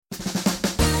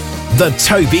The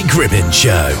Toby Gribbin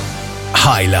Show.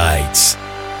 Highlights.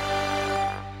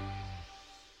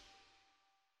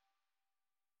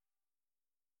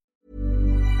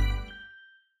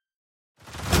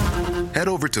 Head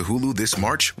over to Hulu this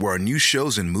March, where our new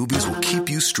shows and movies will keep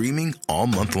you streaming all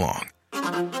month long.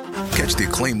 Catch the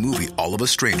acclaimed movie All of Us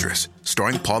Strangers,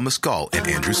 starring Paul Mescal and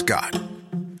Andrew Scott.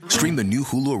 Stream the new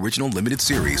Hulu original limited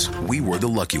series We Were the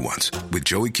Lucky Ones with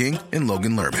Joey King and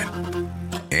Logan Lerman.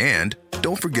 And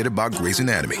don't forget about Grey's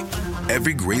Anatomy.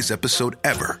 Every Grey's episode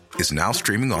ever is now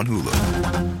streaming on Hulu.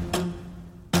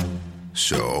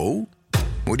 So,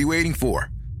 what are you waiting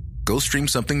for? Go stream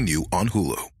something new on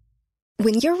Hulu.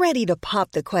 When you're ready to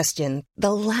pop the question,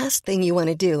 the last thing you want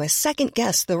to do is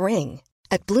second-guess the ring.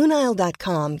 At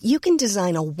BlueNile.com, you can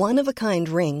design a one-of-a-kind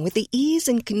ring with the ease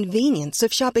and convenience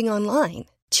of shopping online.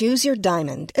 Choose your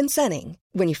diamond and setting.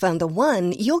 When you find the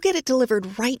one, you'll get it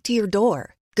delivered right to your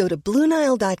door. Go to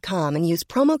BlueNile.com and use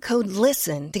promo code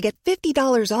LISTEN to get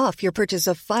 $50 off your purchase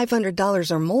of $500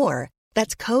 or more.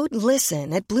 That's code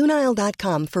LISTEN at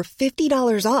BlueNile.com for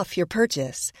 $50 off your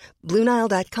purchase.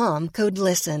 BlueNile.com, code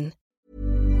LISTEN.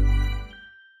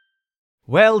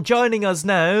 Well, joining us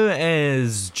now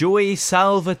is Joey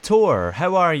Salvatore.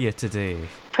 How are you today?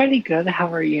 Pretty good.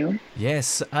 How are you?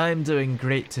 Yes, I'm doing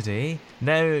great today.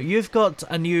 Now, you've got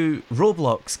a new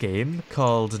Roblox game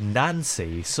called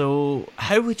Nancy, so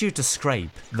how would you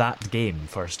describe that game,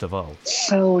 first of all?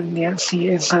 So, Nancy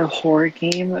is a horror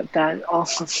game that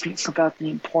also speaks about the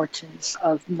importance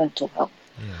of mental health.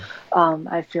 Yeah.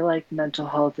 I feel like mental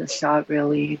health is not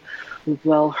really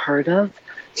well heard of.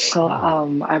 So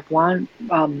I want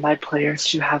my players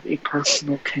to have a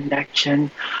personal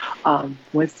connection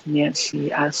with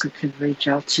Nancy, as we can reach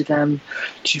out to them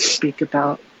to speak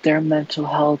about their mental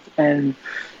health and,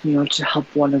 to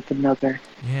help one another.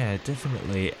 Yeah,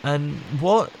 definitely. And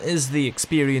what is the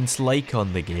experience like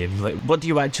on the game? Like, what do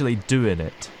you actually do in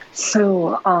it?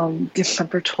 So,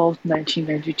 December 12th,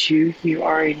 1992, you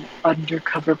are an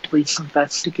undercover police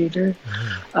investigator.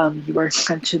 You are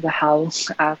sent to the house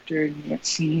after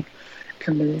Nancy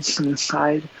committed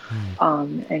suicide,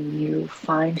 and you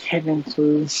find hidden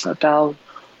clues about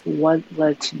what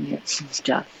led to Nancy's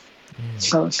death.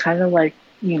 So it's kind of like,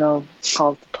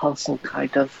 solve the puzzle,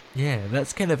 kind of. Yeah,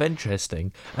 that's kind of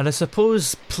interesting. And I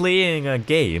suppose playing a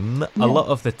game a lot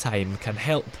of the time can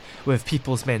help with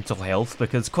people's mental health,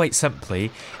 because quite simply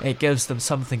it gives them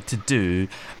something to do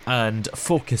and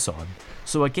focus on.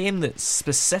 So a game that's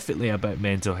specifically about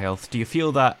mental health, do you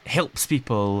feel that helps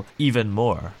people even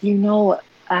more?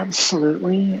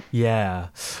 Absolutely. Yeah.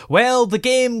 Well, the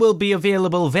game will be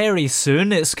available very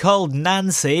soon. It's called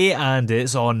Nancy and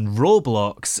it's on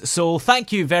Roblox. So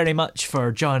thank you very much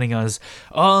for joining us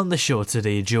on the show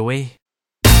today, Joey.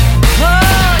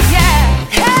 Oh, yeah.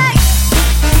 Hey!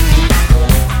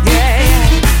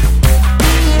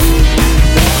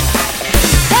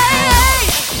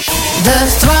 The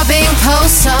throbbing